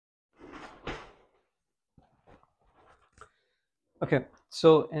Okay,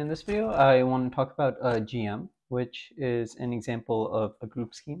 so in this video, I want to talk about GM, which is an example of a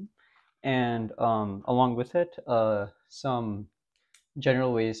group scheme, and along with it, some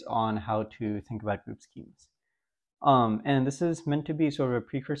general ways on how to think about group schemes. And this is meant to be sort of a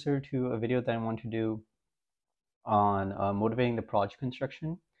precursor to a video that I want to do on motivating the project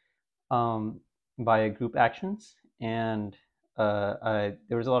construction um, via group actions. And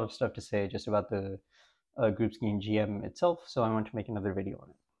there was a lot of stuff to say just about the group scheme GM itself, so I want to make another video on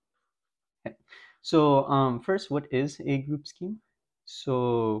it. Okay. So first, what is a group scheme?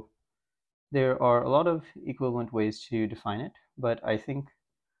 So there are a lot of equivalent ways to define it, but I think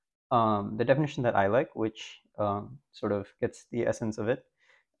the definition that I like, which sort of gets the essence of it,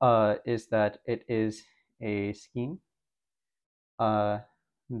 is that it is a scheme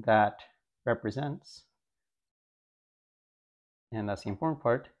that represents, and that's the important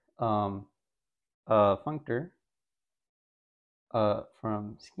part, a functor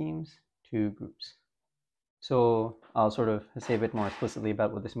from schemes to groups. So I'll sort of say a bit more explicitly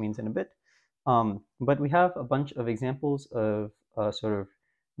about what this means in a bit. But we have a bunch of examples of sort of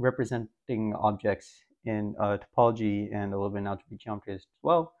representing objects in topology and a little bit in algebraic geometry as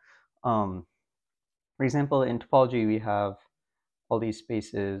well. For example, in topology, we have all these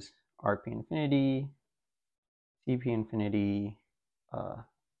spaces, Rp infinity, Cp infinity,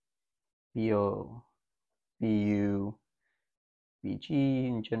 Bo, Bu, Bg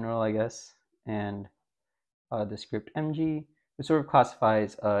in general, I guess, and the script mg, which sort of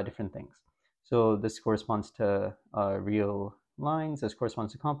classifies different things. So this corresponds to real lines, this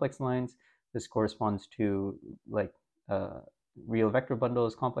corresponds to complex lines, this corresponds to like real vector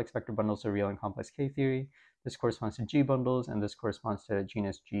bundles, complex vector bundles, so real and complex K-theory. This corresponds to G bundles, and this corresponds to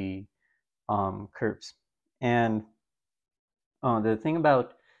genus G curves. And the thing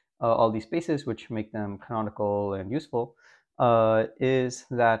about all these spaces, which make them canonical and useful, is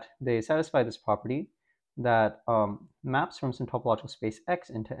that they satisfy this property that maps from some topological space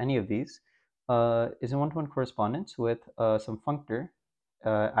X into any of these is in one-to-one correspondence with some functor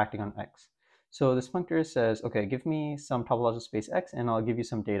acting on X. So this functor says, okay, give me some topological space X and I'll give you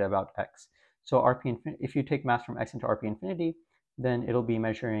some data about X. So Rp if you take maps from X into Rp infinity, then it'll be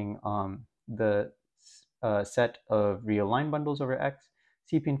measuring the set of real line bundles over X.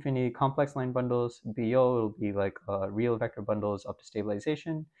 Cp infinity complex line bundles, BO, it'll be like real vector bundles up to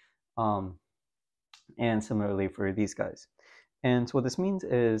stabilization. And similarly for these guys. And so what this means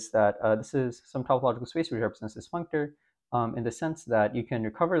is that this is some topological space which represents this functor in the sense that you can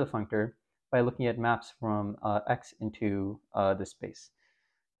recover the functor by looking at maps from X into this space.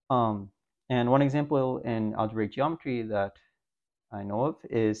 And one example in algebraic geometry that I know of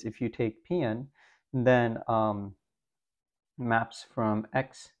is if you take Pn, then maps from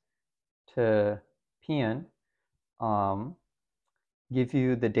X to Pn give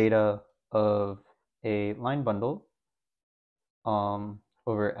you the data of a line bundle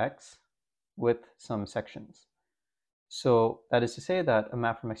over X with some sections. So that is to say that a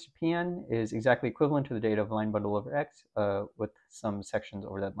map from X to Pn is exactly equivalent to the data of a line bundle over X with some sections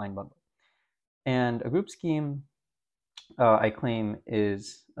over that line bundle. And a group scheme, I claim,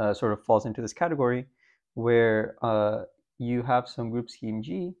 is sort of falls into this category where you have some group scheme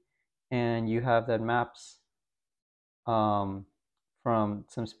G and you have that maps from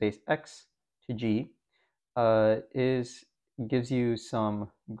some space X to G gives you some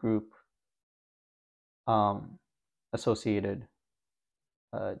group associated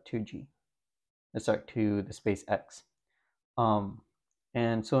to G, to the space X.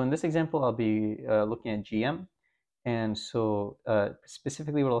 And so in this example, I'll be looking at GM. And so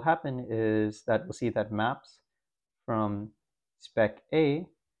specifically what will happen is that we'll see that maps from spec A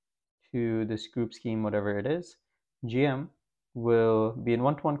to this group scheme, whatever it is, GM will be in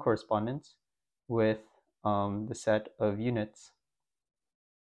one-to-one correspondence with the set of units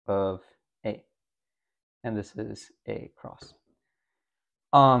of A. And this is A cross.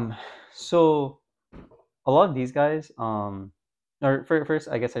 So a lot of these guys, or first,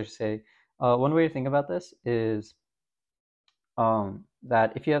 I guess I should say, one way to think about this is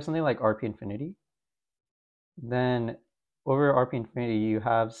that if you have something like Rp infinity, then over Rp infinity, you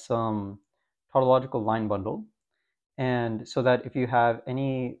have some tautological line bundle. And so that if you have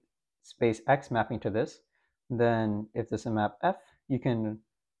any space X mapping to this, then if this is a map F, you can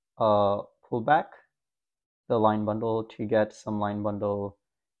pull back the line bundle to get some line bundle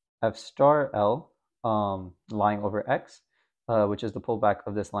F star L lying over X, which is the pullback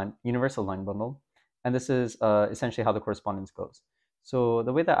of this universal line bundle. And this is essentially how the correspondence goes. So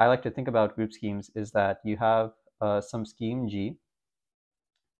the way that I like to think about group schemes is that you have some scheme G.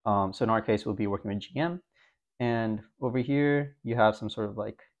 So in our case, we'll be working with GM. And over here, you have some sort of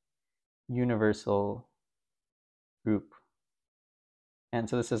like universal group. And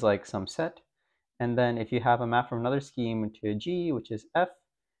so this is like some set. And then if you have a map from another scheme to a G, which is F,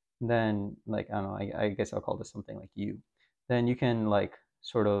 then like, I don't know, I guess I'll call this something like U. Then you can like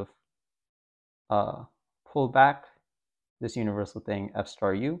sort of pull back this universal thing F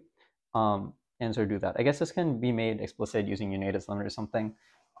star U, and sort of do that. I guess this can be made explicit using Unita's limit or something.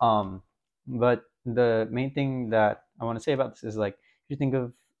 But the main thing that I want to say about this is like, if you think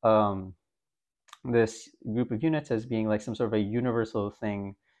of this group of units as being like some sort of a universal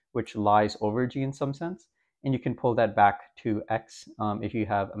thing which lies over G in some sense, and you can pull that back to X if you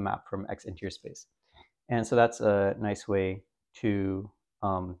have a map from X into your space. And so that's a nice way to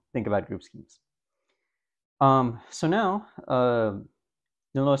think about group schemes. So now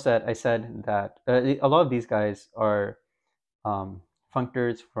you'll notice that I said that a lot of these guys are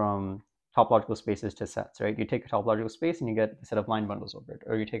functors from topological spaces to sets, right? You take a topological space and you get a set of line bundles over it,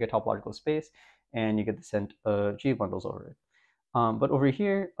 or you take a topological space and you get the set of G bundles over it. But over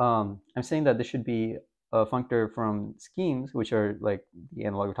here, I'm saying that this should be a functor from schemes, which are like the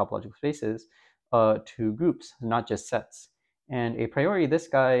analog of topological spaces, to groups, not just sets. And a priori, this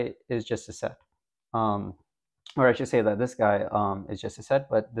guy is just a set. Or I should say that this guy is just a set,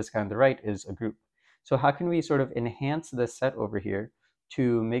 but this guy on the right is a group. So how can we sort of enhance this set over here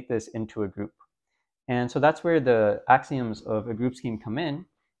to make this into a group? And so that's where the axioms of a group scheme come in,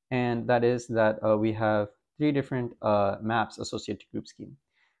 and that is that we have three different maps associated to group scheme.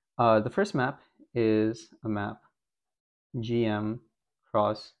 The first map is a map GM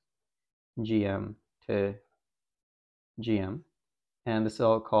cross GM to GM, and this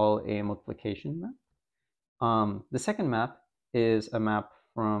I'll call a multiplication map. The second map is a map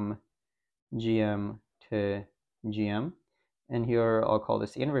from GM to GM, and here I'll call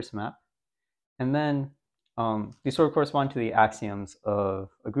this the inverse map. And then these sort of correspond to the axioms of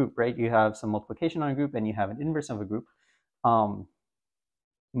a group, right? You have some multiplication on a group and you have an inverse of a group.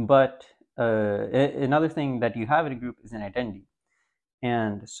 But another thing that you have in a group is an identity.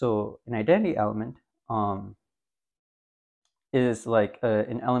 And so an identity element is like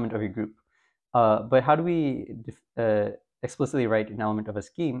an element of a group. But how do we explicitly write an element of a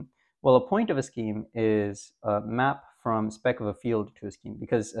scheme? Well, a point of a scheme is a map from spec of a field to a scheme,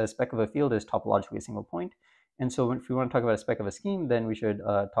 because a spec of a field is topologically a single point. And so if we want to talk about a spec of a scheme, then we should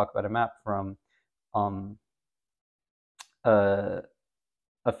talk about a map from a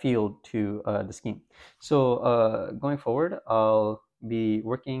field to the scheme. So going forward, I'll be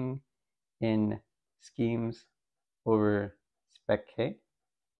working in schemes over spec K.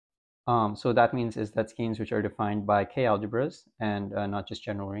 So that means is that schemes which are defined by K algebras and not just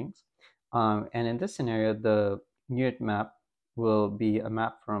general rings. And in this scenario, the unit map will be a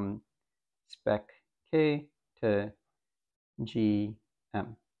map from spec K to GM.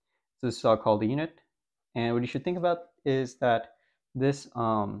 So this is all called the unit. And what you should think about is that this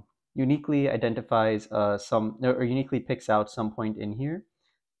uniquely identifies or uniquely picks out some point in here,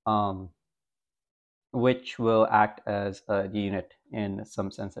 which will act as the unit in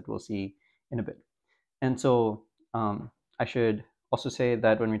some sense that we'll see in a bit. And so I should also say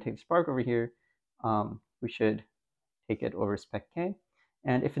that when we take the spark over here, we should take it over spec K.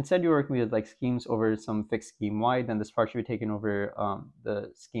 And if instead you're working with like schemes over some fixed scheme Y, then the spark should be taken over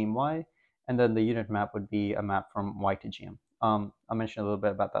the scheme Y, and then the unit map would be a map from Y to GM. I'll mention a little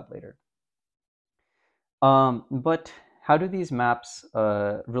bit about that later. But how do these maps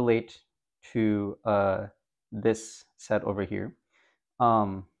relate to this set over here?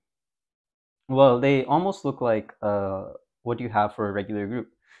 Well, they almost look like what you have for a regular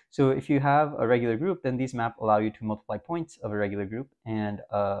group. So if you have a regular group, then these maps allow you to multiply points of a regular group and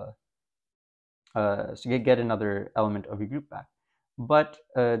so you get another element of your group back. But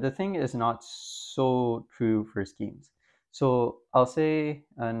the thing is not so true for schemes. So I'll say,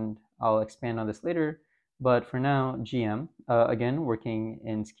 and I'll expand on this later, but for now, GM, again, working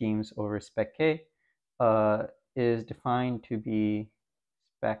in schemes over spec K, is defined to be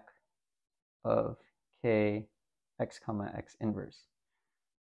spec of K x comma x inverse.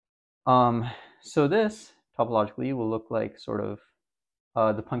 So this topologically will look like sort of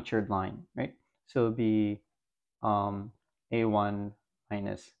the punctured line, right? So it'll be A1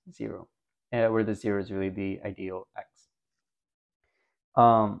 minus 0, where the 0 is really the ideal x.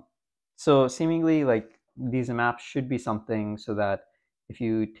 So seemingly like these maps should be something so that if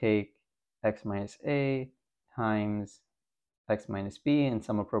you take x minus a times x minus b in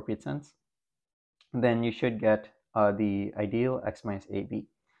some appropriate sense, then you should get the ideal x minus ab,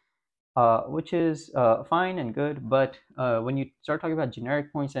 which is fine and good, but when you start talking about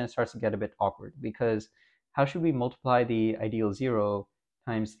generic points, then it starts to get a bit awkward, because how should we multiply the ideal 0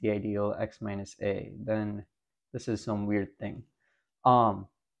 times the ideal x minus a? Then this is some weird thing.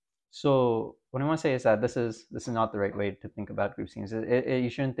 So what I want to say is that this is not the right way to think about group schemes. You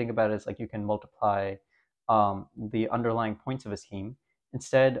shouldn't think about it as like you can multiply the underlying points of a scheme.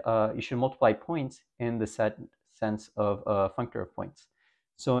 Instead, you should multiply points in the sense of a functor of points.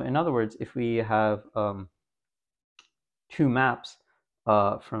 So in other words, if we have two maps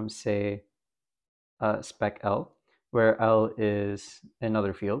from, say, spec L, where L is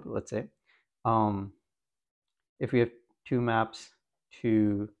another field, let's say, if we have two maps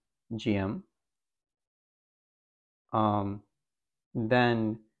to GM,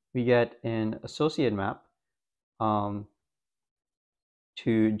 then we get an associated map to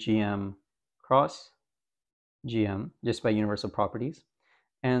GM cross GM just by universal properties.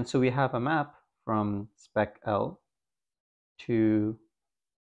 And so we have a map from spec L to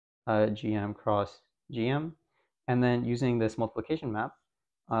GM cross GM. And then using this multiplication map,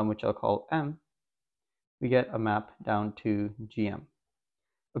 which I'll call M, we get a map down to GM.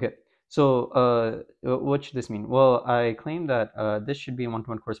 Okay, so what should this mean? Well, I claim that this should be in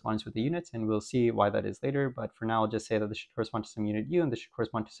one-to-one correspondence with the units, and we'll see why that is later. But for now, I'll just say that this should correspond to some unit U, and this should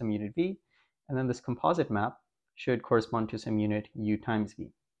correspond to some unit V. And then this composite map should correspond to some unit U times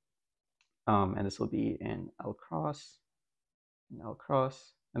V. And this will be in L cross, and L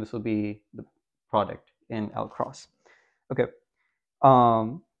cross, and this will be the product in L cross. Okay.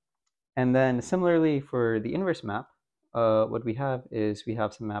 And then similarly for the inverse map, what we have is we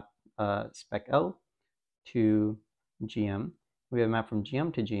have some map spec L to GM. We have a map from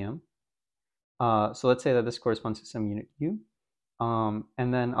GM to GM. So let's say that this corresponds to some unit U.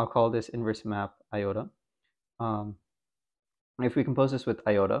 And then I'll call this inverse map iota. If we compose this with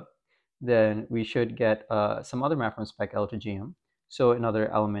iota, then we should get some other map from spec L to GM. So another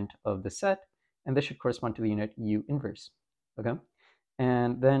element of the set, and this should correspond to the unit U inverse. Okay.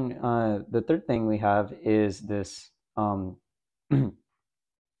 And then the third thing we have is this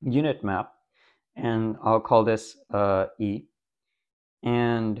unit map, and I'll call this E.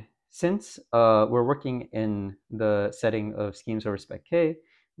 And since we're working in the setting of schemes over spec K,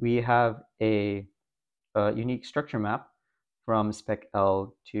 we have a unique structure map from spec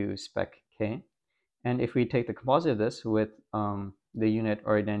L to spec K. And if we take the composite of this with the unit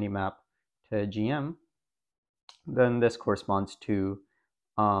or identity map to GM, then this corresponds to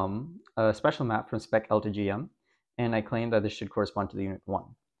a special map from spec L to GM, and I claim that this should correspond to the unit 1.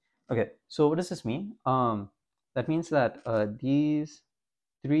 Okay, so what does this mean? That means that these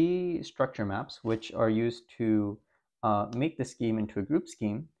three structure maps, which are used to make the scheme into a group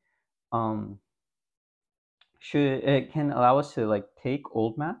scheme, it can allow us to like take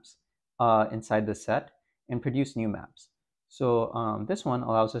old maps inside the set and produce new maps. So this one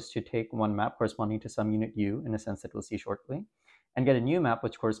allows us to take one map corresponding to some unit U in a sense that we'll see shortly, and get a new map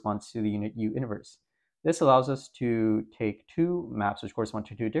which corresponds to the unit U inverse. This allows us to take two maps which correspond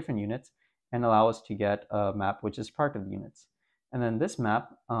to two different units and allow us to get a map which is part of the units. And then this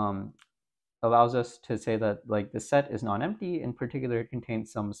map allows us to say that like the set is non-empty. In particular, it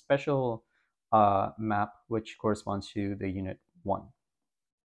contains some special map which corresponds to the unit 1.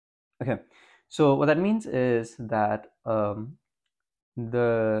 Okay, so what that means is that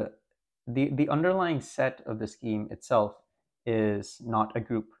the underlying set of the scheme itself is not a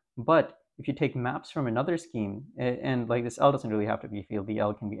group. But if you take maps from another scheme, and like this L doesn't really have to be a field, the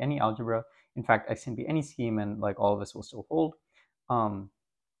L can be any algebra. In fact, X can be any scheme, and like all of this will still hold.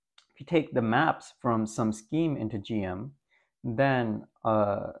 If you take the maps from some scheme into GM, then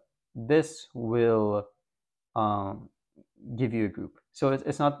this will give you a group. So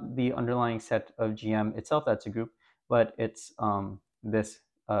it's not the underlying set of GM itself that's a group, but it's this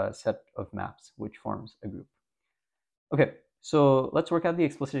set of maps which forms a group. Okay, so let's work out the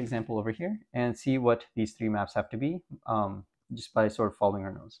explicit example over here and see what these three maps have to be just by sort of following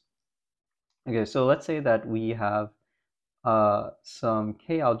our nose. Okay, so let's say that we have some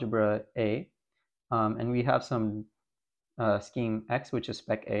K algebra A, and we have some scheme X, which is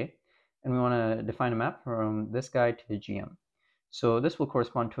spec A, and we want to define a map from this guy to the GM. So this will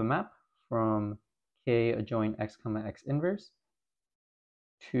correspond to a map from K adjoin X comma X inverse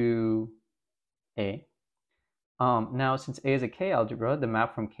to A. Now, since A is a K algebra, the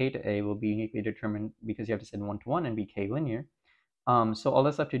map from K to A will be uniquely determined because you have to set 1-to-1 and be K linear. So all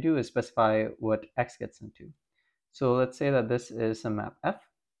that's left to do is specify what X gets into. So let's say that this is some map F.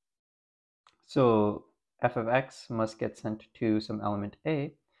 So f of X must get sent to some element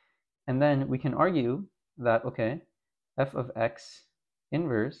A. And then we can argue that, okay, f of X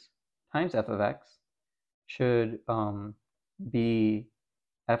inverse times f of X should be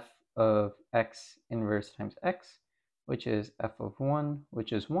f of x inverse times x, which is f of 1,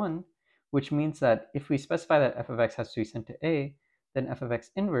 which is 1, which means that if we specify that f of x has to be sent to A, then f of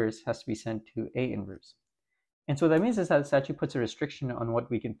x inverse has to be sent to A inverse. And so what that means is that this actually puts a restriction on what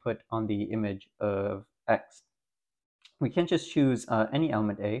we can put on the image of x. We can't just choose any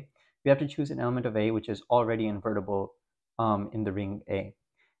element A. We have to choose an element of A which is already invertible in the ring A.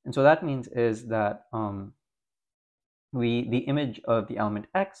 And so that means is that the image of the element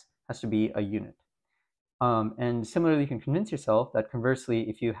x has to be a unit. And similarly, you can convince yourself that conversely,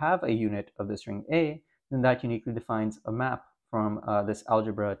 if you have a unit of this ring A, then that uniquely defines a map from this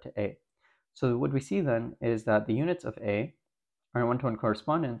algebra to A. So what we see then is that the units of A are in one-to-one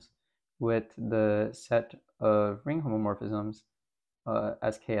correspondence with the set of ring homomorphisms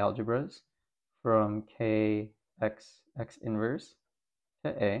as K algebras from K x inverse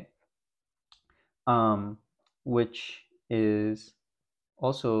to A, which is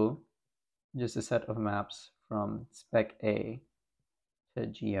also just a set of maps from spec A to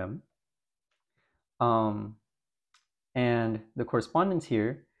GM. And the correspondence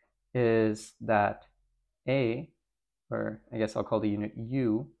here is that A, or I guess I'll call the unit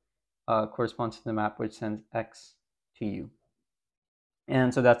U, corresponds to the map which sends X to U.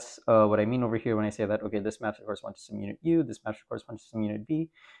 And so that's what I mean over here when I say that, okay, this map should correspond to some unit U, this map should correspond to some unit V,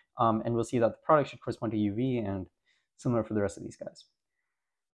 and we'll see that the product should correspond to UV, and similar for the rest of these guys.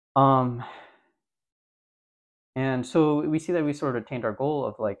 And so we see that we sort of attained our goal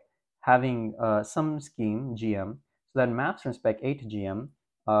of like having some scheme, GM, so that maps from spec A to GM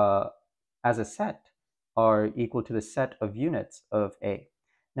as a set are equal to the set of units of A.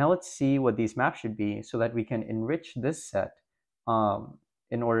 Now let's see what these maps should be so that we can enrich this set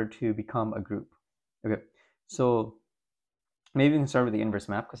in order to become a group. Okay, so maybe we can start with the inverse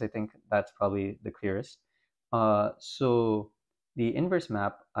map because I think that's probably the clearest. So the inverse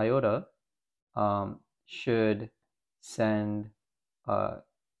map, iota, should send, I'll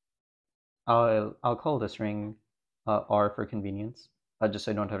call this ring R for convenience, just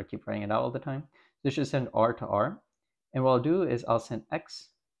so I don't have to keep writing it out all the time. This should send R to R. And what I'll do is I'll send X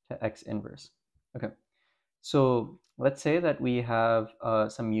to X inverse. Okay, so let's say that we have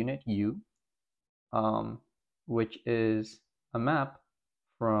some unit U, which is a map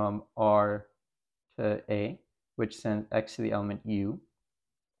from R to A, which sends X to the element U.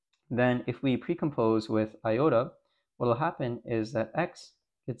 Then if we precompose with iota, what will happen is that X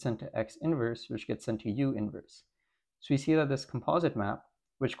gets sent to X inverse, which gets sent to U inverse. So we see that this composite map,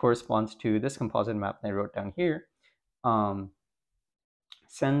 which corresponds to this composite map that I wrote down here,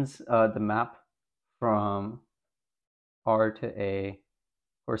 sends the map from R to A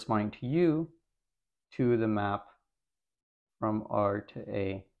corresponding to U to the map from R to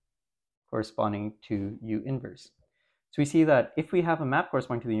A corresponding to U inverse. So we see that if we have a map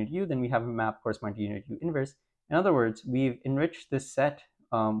corresponding to the unit U, then we have a map corresponding to unit U inverse. In other words, we've enriched this set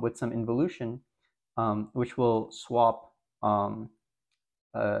with some involution, which will swap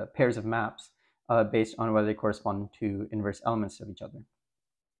pairs of maps based on whether they correspond to inverse elements of each other.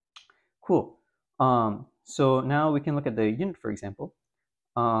 Cool. So now we can look at the unit, for example.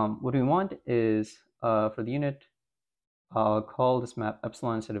 What we want is, for the unit, I'll call this map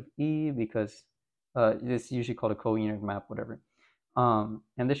epsilon instead of E because this is usually called a co-unit map, whatever.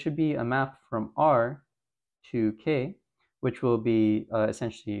 And this should be a map from R to K, which will be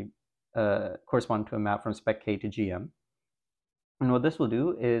essentially correspond to a map from spec K to GM. And what this will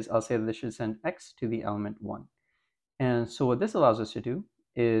do is I'll say that this should send X to the element 1. And so what this allows us to do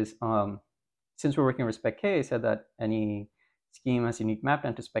is, since we're working with spec K, I said that any scheme has a unique map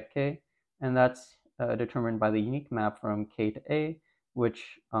down to spec K, and that's determined by the unique map from K to A,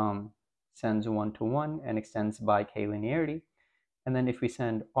 which sends 1 to 1 and extends by K linearity. And then if we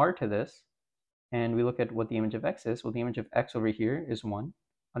send R to this, and we look at what the image of X is, well, the image of X over here is 1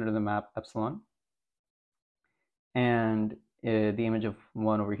 under the map epsilon. And the image of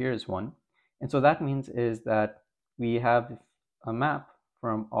 1 over here is 1. And so that means is that we have a map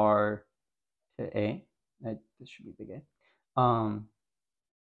from R to A, this should be big A,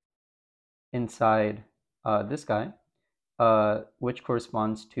 inside this guy, which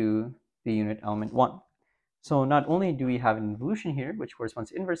corresponds to the unit element 1. So not only do we have an involution here, which corresponds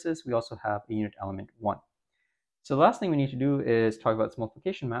to inverses, we also have a unit element 1. So the last thing we need to do is talk about this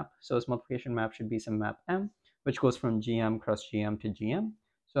multiplication map. So this multiplication map should be some map M, which goes from GM cross GM to GM.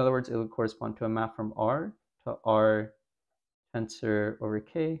 So in other words, it will correspond to a map from R to R tensor over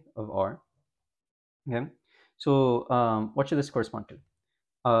K of R. Okay, so what should this correspond to?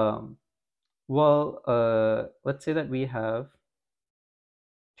 Let's say that we have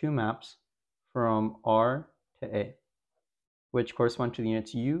two maps from R to A. which correspond to the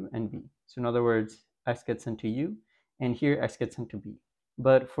units u and v. So in other words, x gets sent to u, and here x gets sent to v.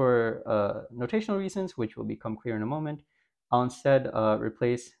 But for notational reasons, which will become clear in a moment, I'll instead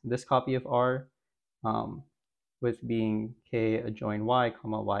replace this copy of r with being k adjoin y,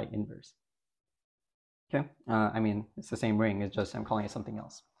 comma y inverse. Okay, I mean, it's the same ring, it's just I'm calling it something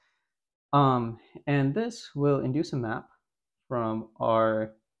else. And this will induce a map from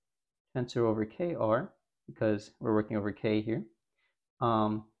r tensor over kr, because we're working over k here,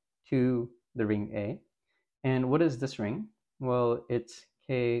 to the ring A. And what is this ring? Well, it's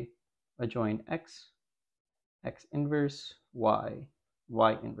k adjoin x, x inverse, y,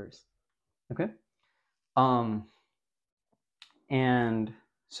 y inverse. Okay? And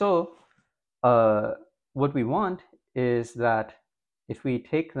so what we want is that if we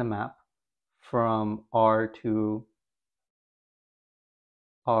take the map from R to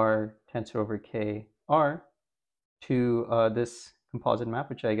R tensor over K R to this composite map,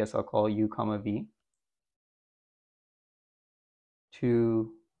 which I guess I'll call U comma V,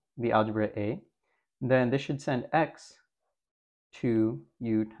 to the algebra A, then this should send X to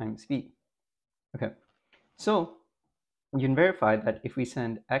U times V. Okay, so you can verify that if we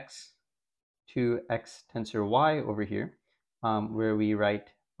send X to X tensor Y over here, where we write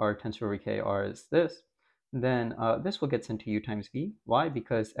R tensor over K R as this, then this will get sent to U times V. Why?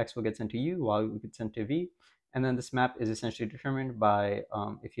 Because X will get sent to U, Y will get sent to V. And then this map is essentially determined by,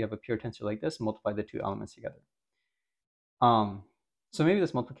 if you have a pure tensor like this, multiply the two elements together. So maybe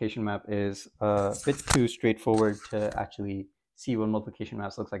this multiplication map is a bit too straightforward to actually see what multiplication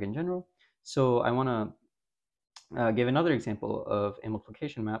maps looks like in general. So I want to give another example of a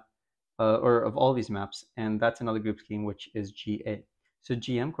multiplication map, or of all these maps, and that's another group scheme, which is GA. So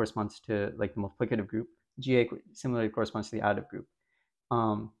GM corresponds to like the multiplicative group. GA similarly corresponds to the additive group.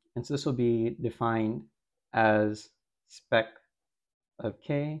 And so this will be defined as spec of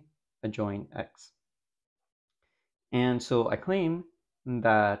K adjoin X. And so I claim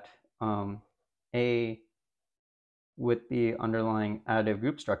that A with the underlying additive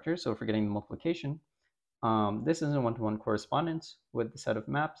group structure, so for getting the multiplication, this is a one-to-one correspondence with the set of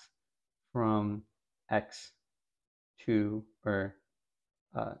maps from X to, or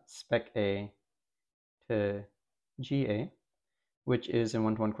spec A to GA, which is in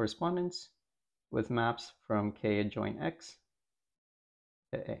one-to-one correspondence with maps from K adjoin X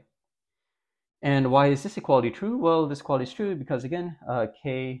to A. And why is this equality true? Well, this equality is true because, again,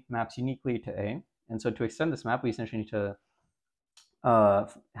 K maps uniquely to A. And so to extend this map, we essentially need to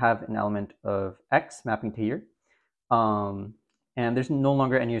have an element of X mapping to here. And there's no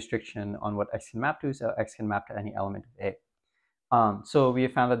longer any restriction on what X can map to, so X can map to any element of A. So we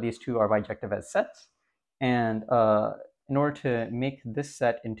have found that these two are bijective as sets. And in order to make this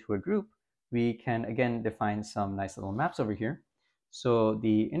set into a group, we can, again, define some nice little maps over here. So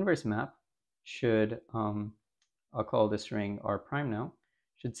the inverse map should, I'll call this ring R prime now,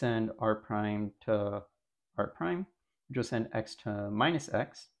 should send R prime to R prime, which will send X to minus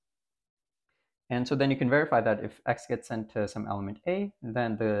X. And so then you can verify that if X gets sent to some element A,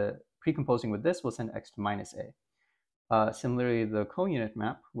 then the precomposing with this will send X to minus A. Similarly, the co-unit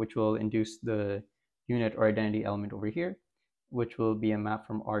map, which will induce the unit or identity element over here, which will be a map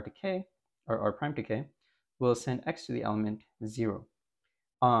from R to K, or R prime to K, will send X to the element 0.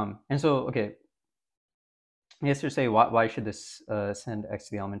 And so, okay, yes, to say, why should this send X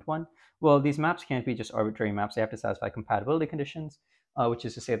to the element 1? Well, these maps can't be just arbitrary maps. They have to satisfy compatibility conditions, which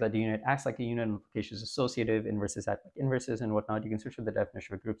is to say that the unit acts like a unit, implication is associative, inverses act like inverses, and whatnot. You can search for the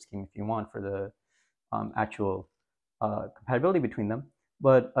definition of a group scheme if you want for the actual compatibility between them.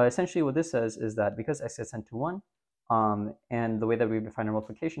 But essentially what this says is that because X gets sent to 1, and the way that we define a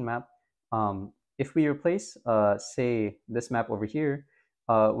multiplication map, if we replace, say, this map over here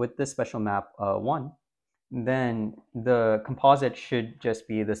with this special map 1, then the composite should just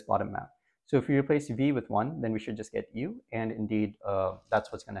be this bottom map. So if we replace V with 1, then we should just get U, and indeed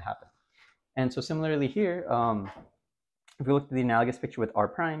that's what's going to happen. And so similarly here, if we look at the analogous picture with R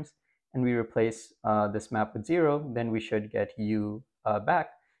primes, and we replace this map with 0, then we should get U back,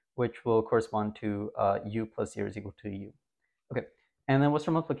 which will correspond to U plus 0 is equal to U. Okay, and then what's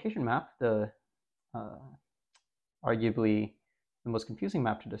our multiplication map? The arguably the most confusing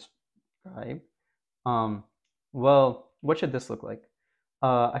map to describe. Well, what should this look like?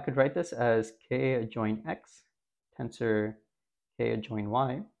 I could write this as K adjoin X tensor K adjoin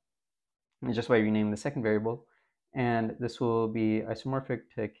Y. And just by renaming the second variable. And this will be isomorphic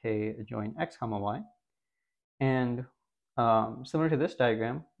to K adjoin X comma Y. And similar to this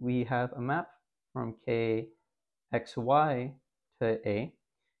diagram, we have a map from K XY to A,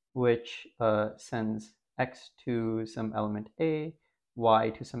 which sends x to some element A, y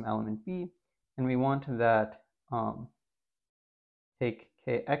to some element B, and we want that take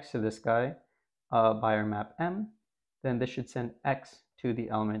kx to this guy by our map M, then this should send x to the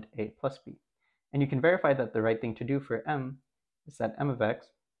element A plus B. And you can verify that the right thing to do for M is that M of x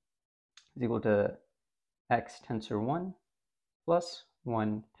is equal to x tensor 1 plus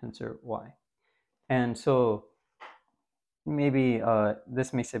 1 tensor y. And so maybe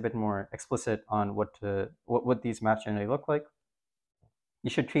this makes it a bit more explicit on what these maps generally look like. You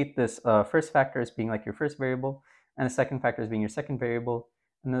should treat this first factor as being like your first variable, and the second factor as being your second variable,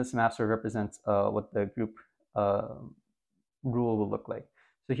 and then this map sort of represents what the group rule will look like.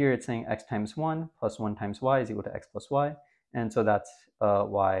 So here it's saying x times 1 plus 1 times y is equal to x plus y, and so that's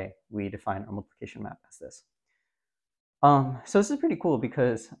why we define our multiplication map as this. So this is pretty cool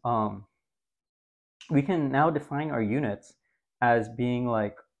because we can now define our units as being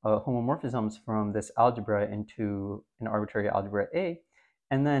like homomorphisms from this algebra into an arbitrary algebra A.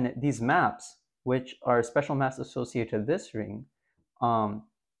 And then these maps, which are special maps associated to this ring,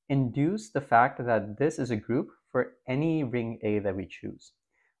 induce the fact that this is a group for any ring A that we choose.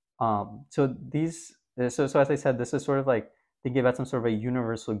 So as I said, this is sort of like thinking about some sort of a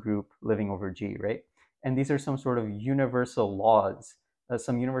universal group living over G, right? And these are some sort of universal laws,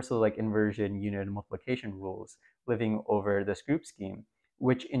 some universal like inversion, unit, and multiplication rules living over this group scheme,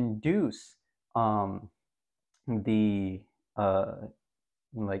 which induce the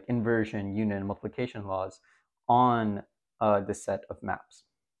like inversion, unit, and multiplication laws on the set of maps.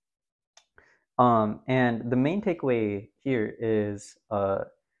 And the main takeaway here is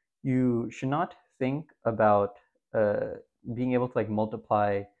you should not think about being able to like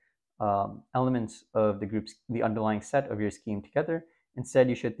multiply elements of the group's, the underlying set of your scheme together. Instead,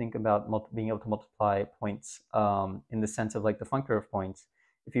 you should think about being able to multiply points in the sense of like the functor of points,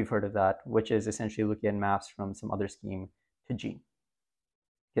 if you've heard of that, which is essentially looking at maps from some other scheme to G.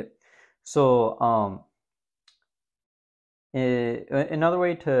 Yep. So another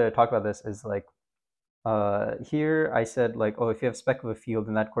way to talk about this is like here I said like, oh, if you have speck of a field,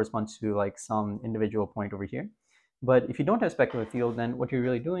 then that corresponds to like some individual point over here. But if you don't have speck of a field, then what you're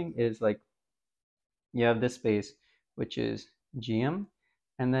really doing is like you have this space, which is GM,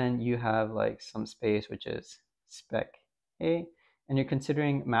 and then you have like some space, which is spec A, and you're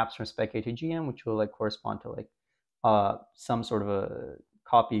considering maps from spec A to GM, which will like correspond to like some sort of a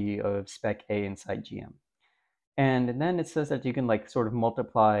copy of spec A inside GM. And then it says that you can like sort of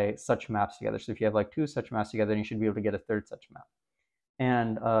multiply such maps together. So if you have like two such maps together, you should be able to get a third such map.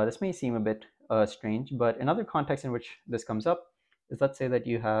 And this may seem a bit strange, but another context in which this comes up is, let's say that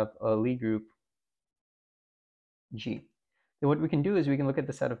you have a Lie group G. Then what we can do is we can look at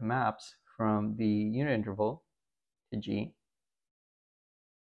the set of maps from the unit interval to G.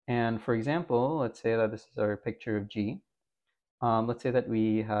 And for example, let's say that this is our picture of G. Let's say that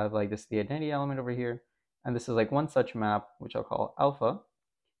we have like this, the identity element over here, and this is like one such map, which I'll call alpha,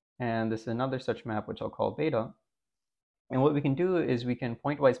 and this is another such map, which I'll call beta. And what we can do is we can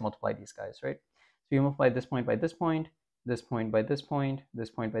pointwise multiply these guys, right? So you multiply this point by this point, this point by this point, this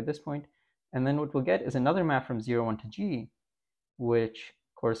point by this point, and then what we'll get is another map from 0, 1 to G, which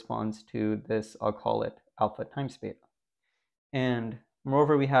corresponds to this, I'll call it alpha times beta. And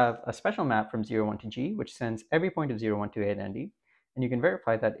moreover, we have a special map from 0, 1 to G, which sends every point of 0, 1 to identity. And you can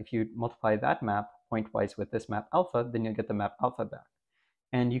verify that if you multiply that map pointwise with this map alpha, then you'll get the map alpha back.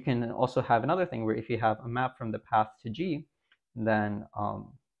 And you can also have another thing where if you have a map from the path to G, then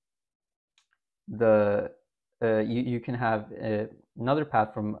you can have another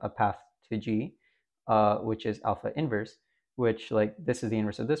path from a path to G, which is alpha inverse, which like this is the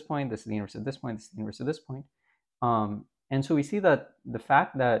inverse of this point, this is the inverse of this point, this is the inverse of this point. And so we see that the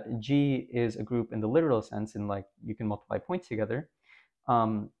fact that G is a group in the literal sense, and like you can multiply points together,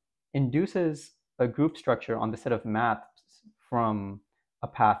 induces a group structure on the set of maps from a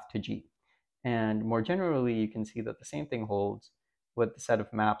path to G. And more generally, you can see that the same thing holds with the set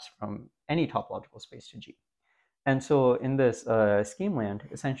of maps from any topological space to G. And so in this scheme land,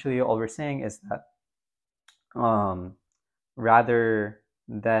 essentially all we're saying is that rather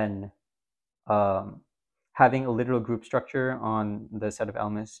than having a literal group structure on the set of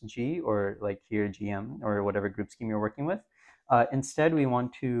elements G, or like here GM, or whatever group scheme you're working with, instead we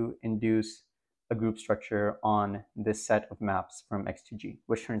want to induce a group structure on this set of maps from X to G,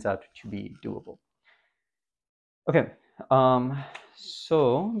 which turns out to be doable. Okay,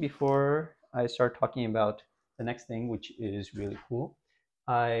 so before I start talking about the next thing, which is really cool,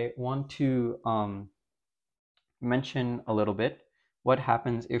 I want to mention a little bit what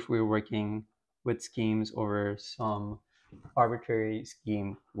happens if we're working with schemes over some arbitrary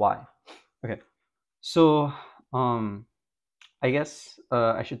scheme Y. Okay, So I guess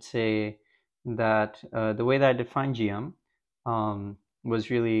I should say that the way that I defined GM was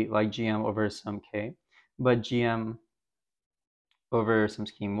really like GM over some K, but GM over some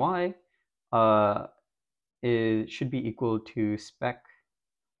scheme Y should be equal to spec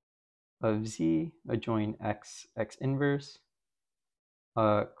of Z adjoin X inverse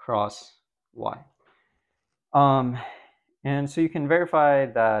cross Y. And so you can verify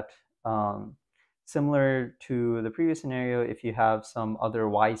that similar to the previous scenario, if you have some other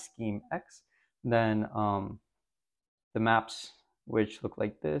Y scheme X, then the maps which look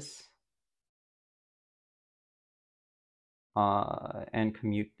like this and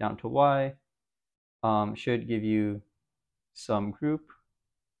commute down to Y should give you some group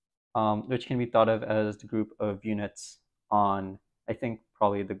which can be thought of as the group of units on, I think,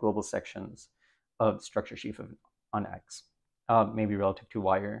 probably the global sections of the structure sheaf on X, maybe relative to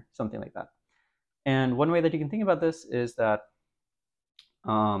Y or something like that. And one way that you can think about this is that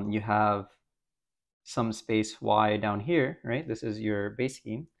you have some space Y down here, right? This is your base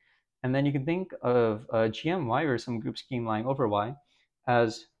scheme. And then you can think of GMY or some group scheme lying over Y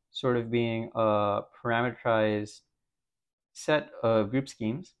as sort of being a parameterized set of group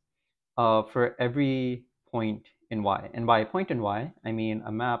schemes for every point in Y. And by point in Y, I mean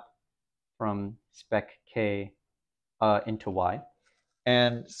a map from spec K into Y.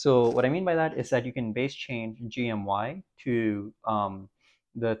 And so what I mean by that is that you can base change GMY to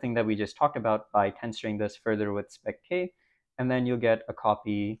the thing that we just talked about by tensoring this further with spec K, and then you'll get a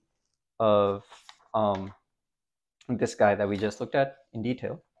copy of this guy that we just looked at in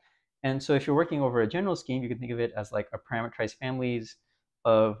detail. And so if you're working over a general scheme, you can think of it as like a parameterized families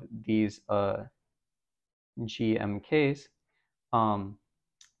of these GMKs.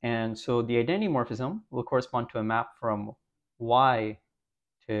 And so the identity morphism will correspond to a map from Y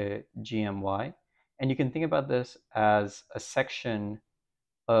to GMY. And you can think about this as a section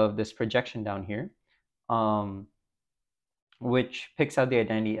of this projection down here, which picks out the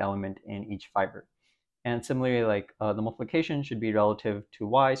identity element in each fiber. And similarly, like the multiplication should be relative to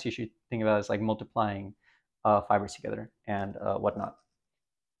Y, so you should think about it as like multiplying fibers together and whatnot.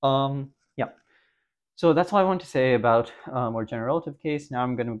 Yeah. So that's all I want to say about our general relative case. Now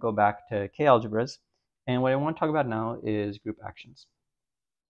I'm going to go back to K-algebras. And what I want to talk about now is group actions.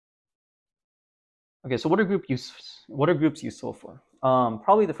 Okay, so what are groups useful for?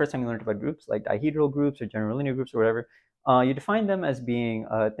 Probably the first time you learned about groups, like dihedral groups or general linear groups or whatever, you define them as being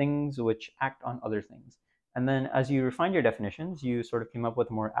things which act on other things. And then as you refined your definitions, you sort of came up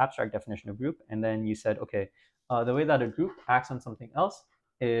with a more abstract definition of group. And then you said, okay, the way that a group acts on something else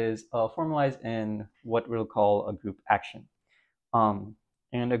is formalized in what we'll call a group action. And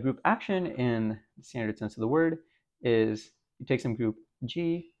a group action in the standard sense of the word is you take some group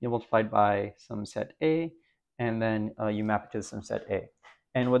G, you multiply it by some set A, and then you map it to some set A.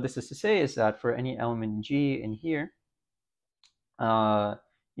 And what this is to say is that for any element G in here,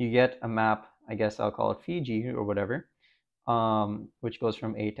 you get a map, I guess I'll call it phi G or whatever, which goes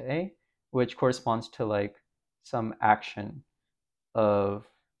from A to A, which corresponds to like some action of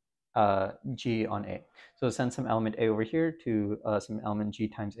G on A. So send some element A over here to some element G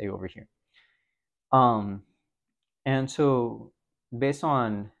times A over here. And so based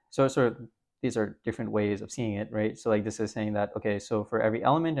on, so sort of these are different ways of seeing it, right? So like this is saying that, okay, so for every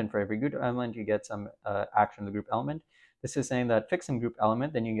element and for every group element, you get some action of the group element. This is saying that fix some group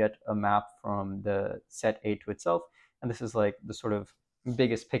element, then you get a map from the set A to itself. And this is like the sort of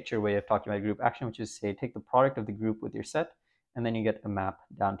biggest picture way of talking about group action, which is say, take the product of the group with your set, and then you get a map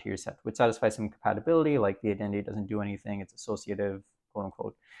down to your set, which satisfies some compatibility, like the identity doesn't do anything, it's associative, quote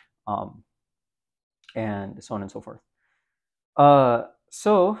unquote, and so on and so forth.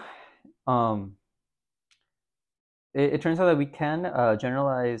 So it turns out that we can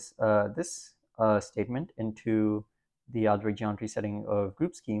generalize this statement into the algebraic geometry setting of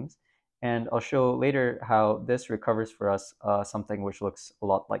group schemes. And I'll show later how this recovers for us something which looks a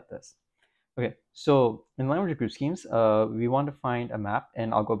lot like this. Okay, so in language of group schemes, we want to find a map,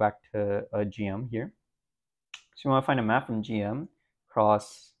 and I'll go back to GM here. So we want to find a map from GM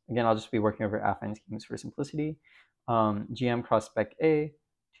cross, again, I'll just be working over affine schemes for simplicity, GM cross spec A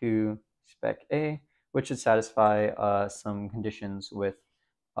to spec A, which should satisfy some conditions with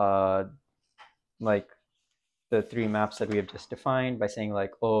like the three maps that we have just defined by saying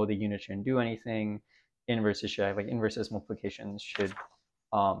like, oh, the unit shouldn't do anything, inverses should have like inverses, multiplications should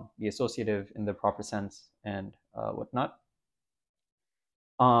be associative in the proper sense and whatnot.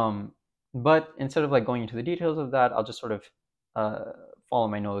 But instead of like going into the details of that, I'll just sort of follow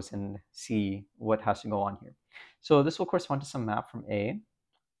my nose and see what has to go on here. So this will correspond to some map from A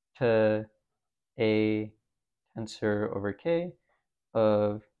to a tensor over k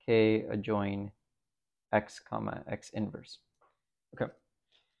of k adjoin x comma x inverse. Okay.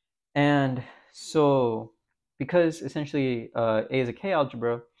 And so because essentially A is a K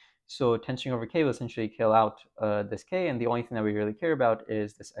algebra, so tensoring over K will essentially kill out this K, and the only thing that we really care about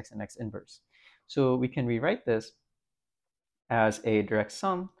is this X and X inverse. So we can rewrite this as a direct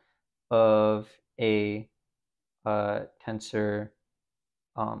sum of a tensor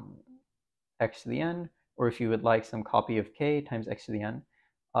x to the n, or if you would like, some copy of k times x to the n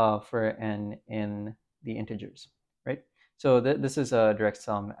for n in the integers, right? So this is a direct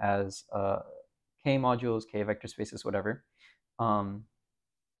sum as k modules, k vector spaces, whatever.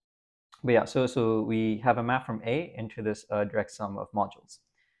 But yeah, so we have a map from A into this direct sum of modules.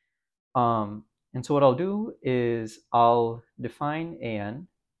 And so what I'll do is I'll define an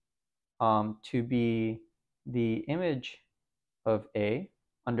to be the image of A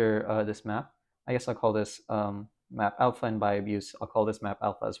under this map. I guess I'll call this map alpha, and by abuse, I'll call this map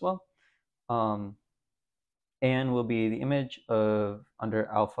alpha as well. And will be the image of under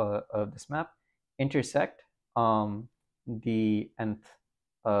alpha of this map intersect the nth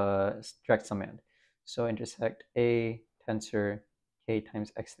direct summand. So intersect a tensor k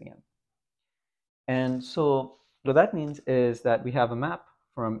times x to the n. And so what that means is that we have a map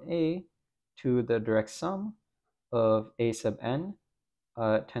from A to the direct sum of a sub n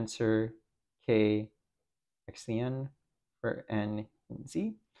tensor k x to the n for n in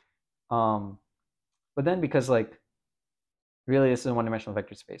z. But then because like really this is a one-dimensional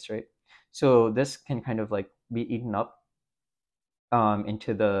vector space, right? So this can kind of like be eaten up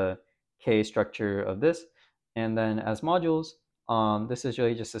into the k structure of this. And then as modules, this is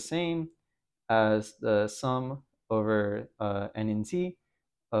really just the same as the sum over n in z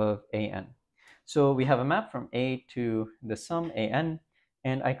of an. So we have a map from A to the sum an,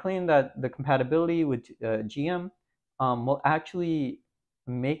 and I claim that the compatibility with GM will actually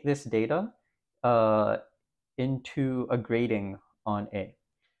make this data into a grading on A.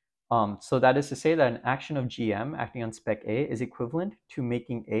 So that is to say that an action of GM acting on spec A is equivalent to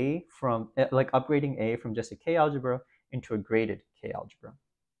making A from, like upgrading A from just a K algebra into a graded K algebra.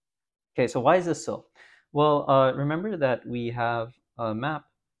 Okay, so why is this so? Well, remember that we have a map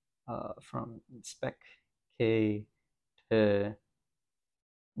from spec K to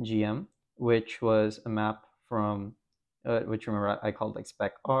GM, which was a map from, which remember I called like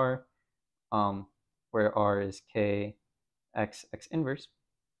spec R, where R is K x x inverse.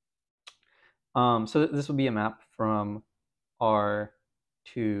 So this will be a map from R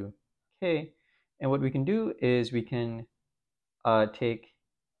to K, and what we can do is we can take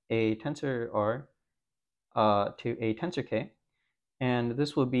a tensor R to a tensor K, and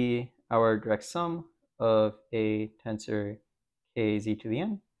this will be our direct sum of a tensor k z to the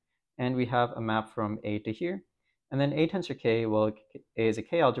n, and we have a map from A to here. And then A tensor k, well, A is a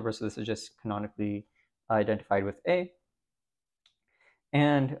K algebra, so this is just canonically identified with A.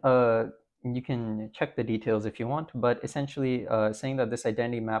 And you can check the details if you want, but essentially saying that this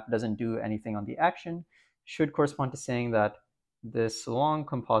identity map doesn't do anything on the action should correspond to saying that this long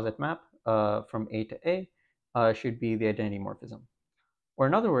composite map from A to A should be the identity morphism. Or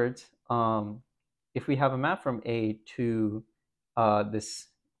in other words, if we have a map from A to this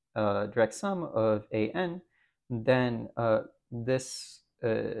direct sum of an, then this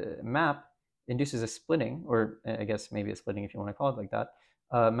map induces a splitting, or I guess maybe a splitting if you want to call it like that,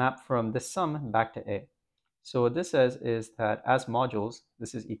 map from this sum back to A. So what this says is that as modules,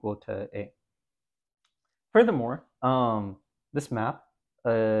 this is equal to A. Furthermore, this map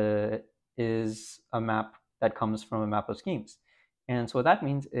is a map that comes from a map of schemes. And so what that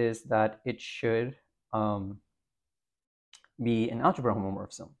means is that it should be an algebra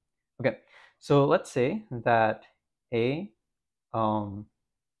homomorphism. Okay, so let's say that A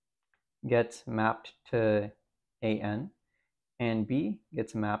gets mapped to an, and B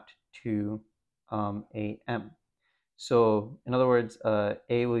gets mapped to am. So in other words,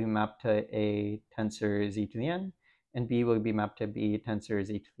 A will be mapped to a tensor z to the n, and B will be mapped to B tensor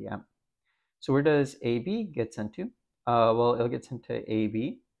z to the m. So where does AB get sent to? Well, it'll get sent to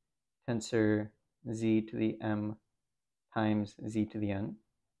AB tensor z to the m times z to the n,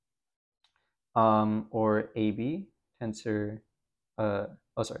 or AB tensor,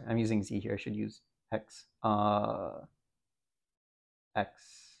 oh sorry, I'm using z here, I should use x,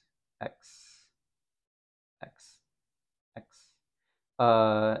 x, x, x, x,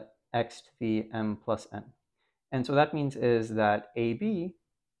 x to the m plus n. And so that means is that AB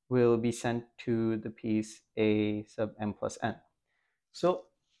will be sent to the piece A sub m plus n. So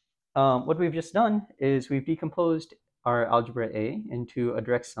what we've just done is we've decomposed our algebra A into a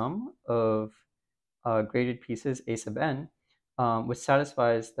direct sum of graded pieces a sub n, which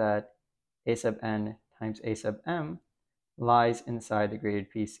satisfies that a sub n times a sub m lies inside the graded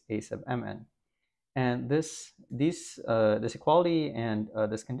piece a sub mn. And this equality and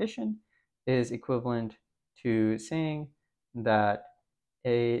this condition is equivalent to saying that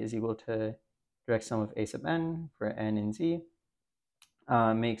a is equal to direct sum of a sub n for n in z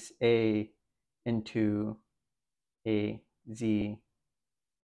makes a into a z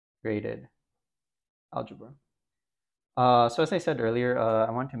graded algebra. So as I said earlier,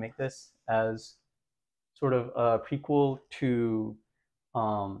 I want to make this as sort of a prequel to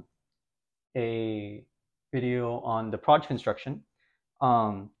a video on the proj construction.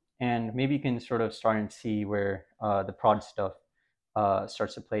 And maybe you can sort of start and see where the proj stuff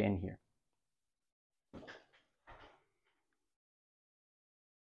starts to play in here.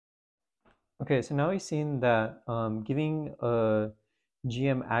 Okay, so now we've seen that giving a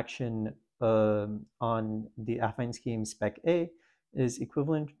GM action on the affine scheme spec A is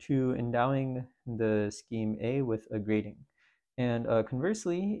equivalent to endowing the scheme A with a grading. And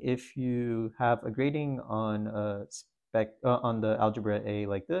conversely, if you have a grading on on the algebra A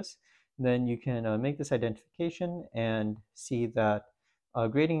like this, then you can make this identification and see that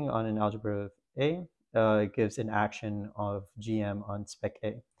grading on an algebra of A gives an action of GM on spec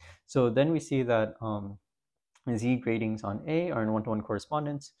A. So then we see that Z gradings on A are in one-to-one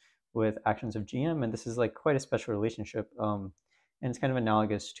correspondence with actions of GM, and this is like quite a special relationship, and it's kind of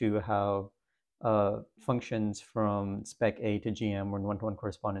analogous to how functions from spec A to GM were in one-to-one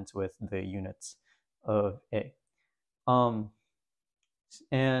correspondence with the units of A.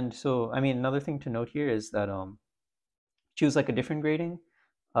 And so, I mean, another thing to note here is that choose like a different grading,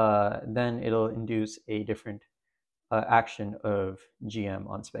 then it'll induce a different action of GM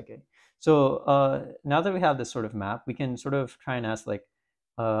on spec A. So now that we have this sort of map, we can sort of try and ask like,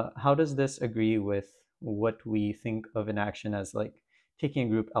 how does this agree with what we think of an action as like taking a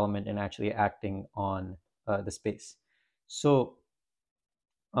group element and actually acting on the space? So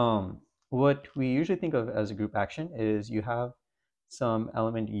what we usually think of as a group action is you have some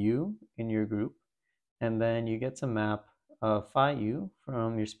element u in your group, and then you get some map phi u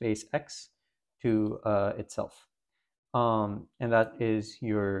from your space X to itself. And that is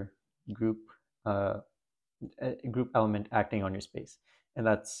your group element acting on your space. And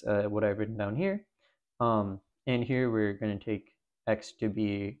that's what I've written down here. And here we're going to take X to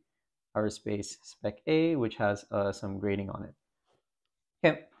be our space spec A, which has some grading on it.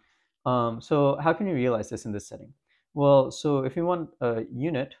 Okay, so how can we realize this in this setting? Well, so if we want a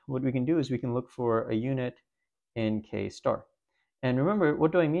unit, what we can do is we can look for a unit in K star. And remember,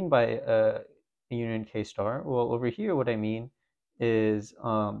 what do I mean by a unit in K star? Well, over here, what I mean is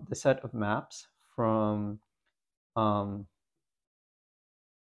the set of maps from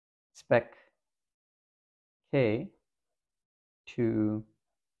spec K to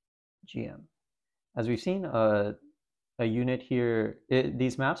GM. As we've seen, a unit here,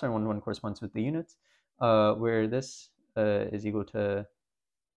 these maps are one-to-one corresponds with the units, where this is equal to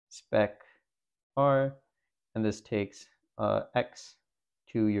spec R, and this takes X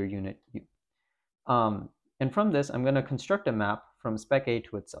to your unit U. And from this, I'm going to construct a map from spec A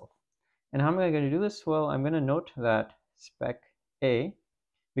to itself. And how am I going to do this? Well, I'm going to note that spec A,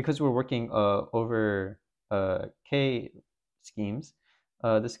 because we're working over K schemes,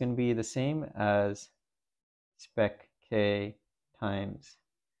 this is going to be the same as spec K times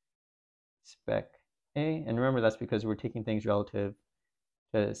spec A. And remember, that's because we're taking things relative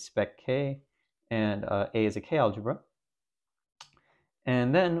to spec K, and A is a K algebra.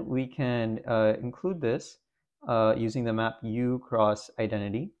 And then we can include this using the map U cross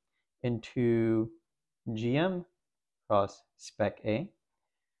identity into GM cross spec A.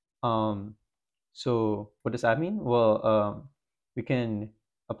 So what does that mean? Well, we can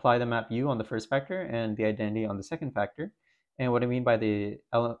apply the map U on the first factor and the identity on the second factor. And what I mean by the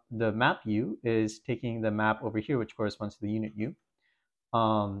map U is taking the map over here, which corresponds to the unit U,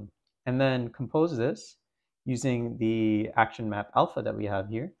 and then compose this using the action map alpha that we have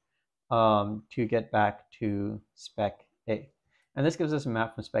here to get back to spec A. And this gives us a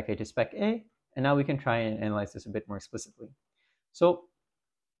map from spec A to spec A, and now we can try and analyze this a bit more explicitly. So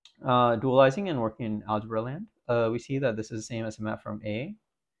dualizing and working in algebra land, we see that this is the same as a map from A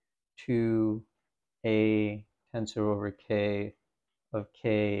to A tensor over K of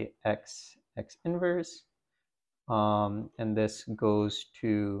K x inverse, and this goes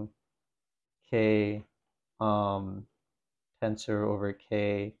to K tensor over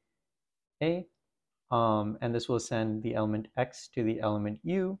K A, and this will send the element X to the element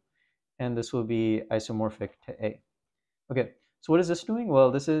U, and this will be isomorphic to A. Okay, so what is this doing?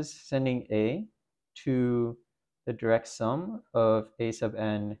 Well, this is sending A to the direct sum of a sub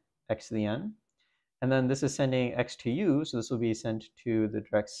n x to the n. And then this is sending x to u, so this will be sent to the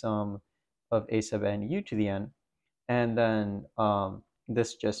direct sum of a sub n u to the n. And then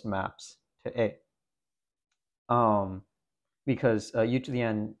this just maps to a. Because u to the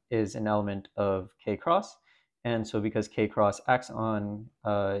n is an element of k cross. And so because k cross acts on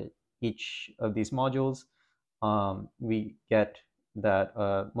each of these modules, we get that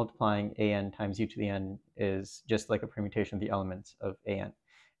multiplying an times u to the n is just like a permutation of the elements of an.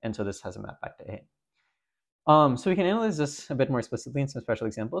 And so this has a map back to a. So we can analyze this a bit more explicitly in some special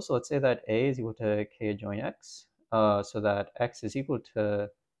examples. So let's say that a is equal to k adjoin x, so that x is equal to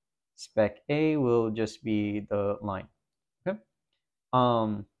spec a will just be the line. Okay.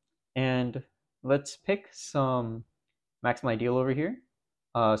 And let's pick some maximum ideal over here.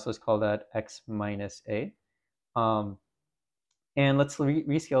 So let's call that x minus a. And let's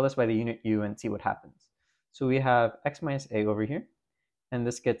rescale this by the unit u and see what happens. So we have x minus a over here, and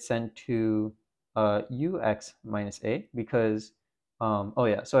this gets sent to ux minus a because, oh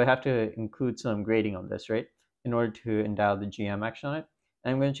yeah, so I have to include some grading on this, right, in order to endow the GM action on it.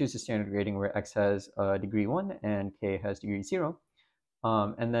 And I'm going to choose the standard grading where x has degree 1 and k has degree 0.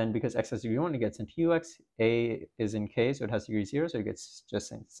 And then because x has degree 1, it gets sent to ux. A is in k, so it has degree 0, so it gets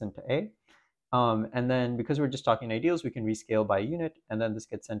just sent to a. And then because we're just talking ideals, we can rescale by unit, and then this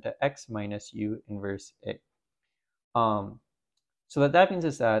gets sent to x minus u inverse a. So what that means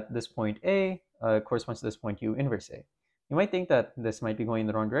is that this point a corresponds to this point u inverse a. You might think that this might be going in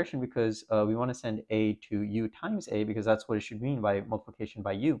the wrong direction because we want to send a to u times a because that's what it should mean by multiplication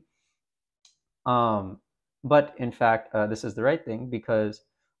by u. But in fact, this is the right thing because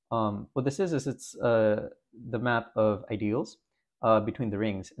what this is it's the map of ideals between the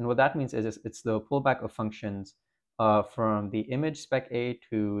rings. And what that means is it's the pullback of functions from the image spec A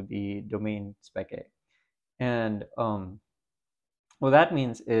to the domain spec A. And what that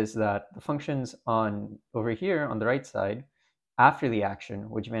means is that the functions on over here on the right side after the action,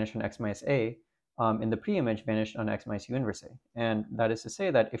 which vanished on x minus a, in the pre-image vanished on x minus u inverse a. And that is to say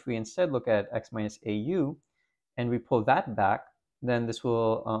that if we instead look at x minus au and we pull that back, then this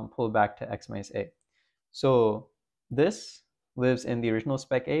will pull back to x minus a. So this lives in the original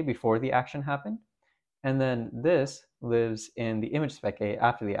spec A before the action happened, and then this lives in the image spec A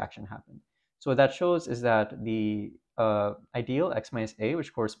after the action happened. So what that shows is that the ideal x minus a,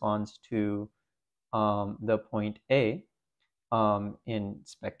 which corresponds to the point A in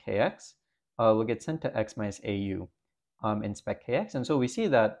spec kx, will get sent to x minus au in spec kx. And so we see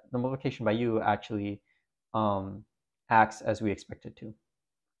that the multiplication by u actually acts as we expect it to.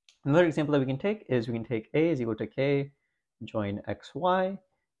 Another example that we can take is we can take a is equal to k join xy,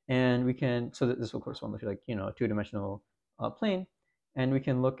 and we can, so that this will correspond to like, a two-dimensional plane, and we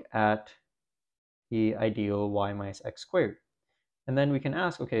can look at the ideal y minus x squared. And then we can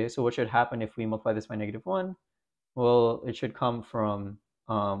ask, okay, so what should happen if we multiply this by -1? Well, it should come from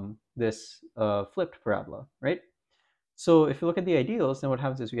this flipped parabola, right? So if you look at the ideals, then what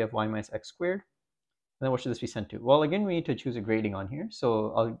happens is we have y minus x squared. And then what should this be sent to? Well, again, we need to choose a grading on here.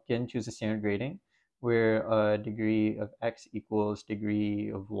 So I'll again choose the standard grading where degree of x equals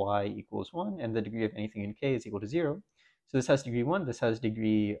degree of y equals 1, and the degree of anything in k is equal to 0. So this has degree 1, this has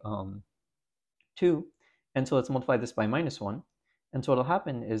degree 2. And so let's multiply this by -1. And so what will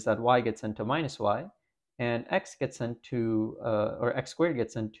happen is that y gets sent to minus y, and x gets sent to, or x squared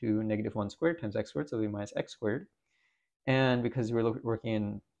gets sent to -1 squared times x squared, so it'll be minus x squared. And because we're working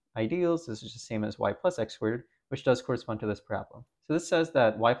in ideals, this is the same as y plus x squared, which does correspond to this parabola. So this says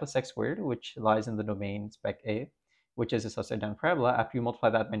that y plus x squared, which lies in the domain spec A, which is a upside down parabola, after you multiply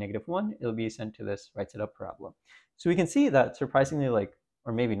that by -1, it'll be sent to this right side up parabola. So we can see that surprisingly,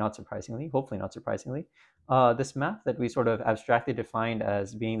 or maybe not surprisingly, hopefully not surprisingly, this map that we sort of abstractly defined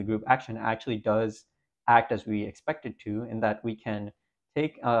as being the group action actually does act as we expect it to, in that we can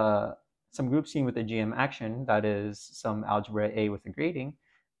take some group scheme with a GM action, that is some algebra A with a grading,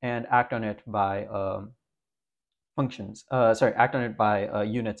 and act on it by act on it by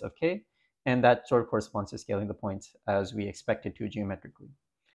units of k, and that sort of corresponds to scaling the points as we expect it to geometrically.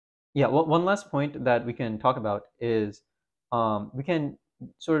 Yeah, well, one last point that we can talk about is we can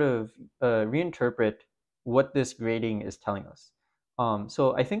sort of reinterpret what this grading is telling us.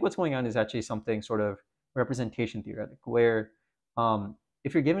 So I think what's going on is actually something sort of representation theoretic, where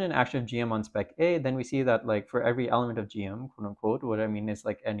if you're given an action of GM on spec A, then we see that like for every element of GM, quote unquote, what I mean is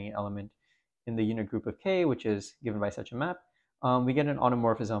like any element in the unit group of K, which is given by such a map, we get an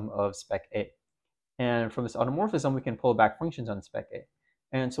automorphism of spec A. And from this automorphism, we can pull back functions on spec A.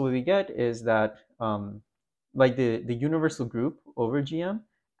 And so what we get is that like the universal group over GM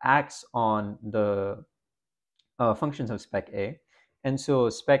acts on the functions of spec A. And so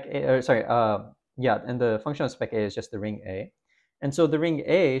spec A, or sorry, yeah, and the function of spec A is just the ring A. And so the ring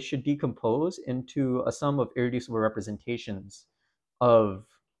A should decompose into a sum of irreducible representations of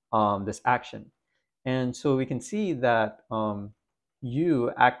this action. And so we can see that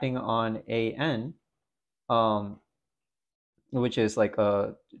U acting on AN, which is like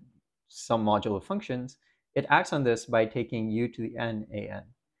some module of functions, it acts on this by taking U to the N AN.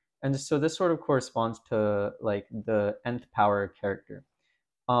 And so this sort of corresponds to like the nth power character.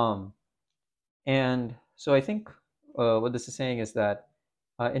 And so I think what this is saying is that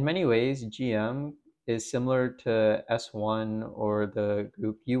in many ways, GM is similar to S1 or the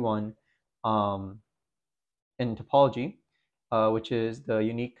group U1 in topology, which is the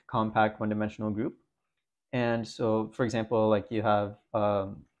unique compact one-dimensional group. And so, for example, like you have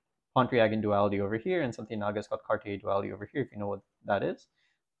Pontryagin duality over here and something analogous called Cartier duality over here, if you know what that is.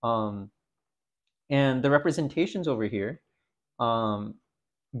 And the representations over here,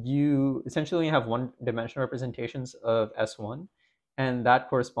 you essentially have one-dimensional representations of S1, and that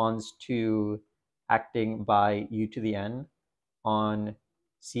corresponds to acting by U to the N on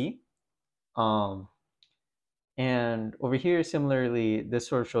C. And over here, similarly, this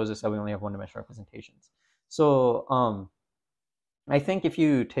sort of shows us that we only have one-dimensional representations. So I think if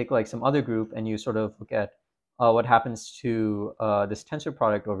you take like some other group and you sort of look at what happens to this tensor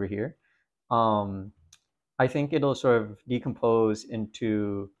product over here, I think it'll sort of decompose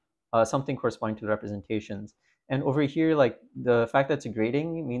into something corresponding to the representations. And over here, like the fact that it's a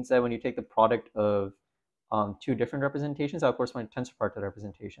grading means that when you take the product of two different representations, that'll correspond to tensor part to the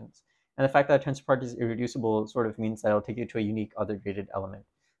representations. And the fact that tensor part is irreducible sort of means that it'll take you to a unique other graded element.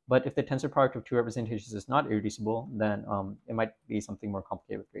 But if the tensor product of two representations is not irreducible, then it might be something more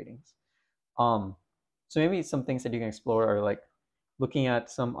complicated with gradings. So maybe some things that you can explore are like looking at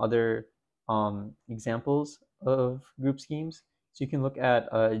some other examples of group schemes. So you can look at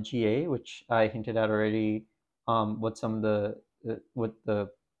GA, which I hinted at already, what some of what the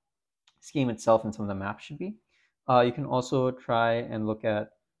scheme itself and some of the maps should be. You can also try and look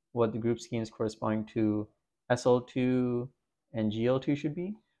at what the group schemes corresponding to SL2 and GL2 should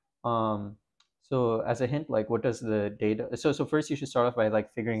be. So as a hint, like what does the data, so first you should start off by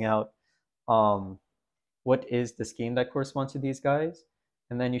like figuring out what is the scheme that corresponds to these guys,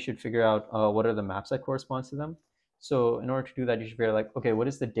 and then you should figure out what are the maps that corresponds to them. So in order to do that, you should figure out like, okay, what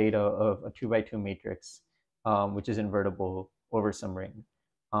is the data of a 2x2 matrix, which is invertible over some ring?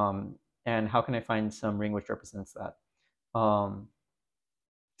 And how can I find some ring which represents that?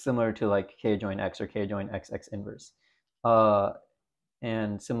 Similar to like K join X or K join X, X inverse.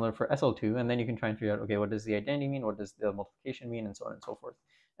 And similar for SL2, and then you can try and figure out, okay, what does the identity mean? What does the multiplication mean? And so on and so forth.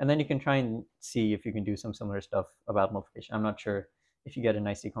 And then you can try and see if you can do some similar stuff about multiplication. I'm not sure if you get a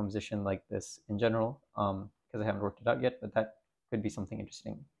nice decomposition like this in general, because I haven't worked it out yet, but that could be something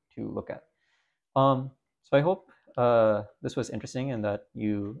interesting to look at. So I hope this was interesting and that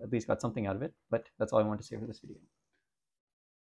you at least got something out of it, but that's all I want to say for this video.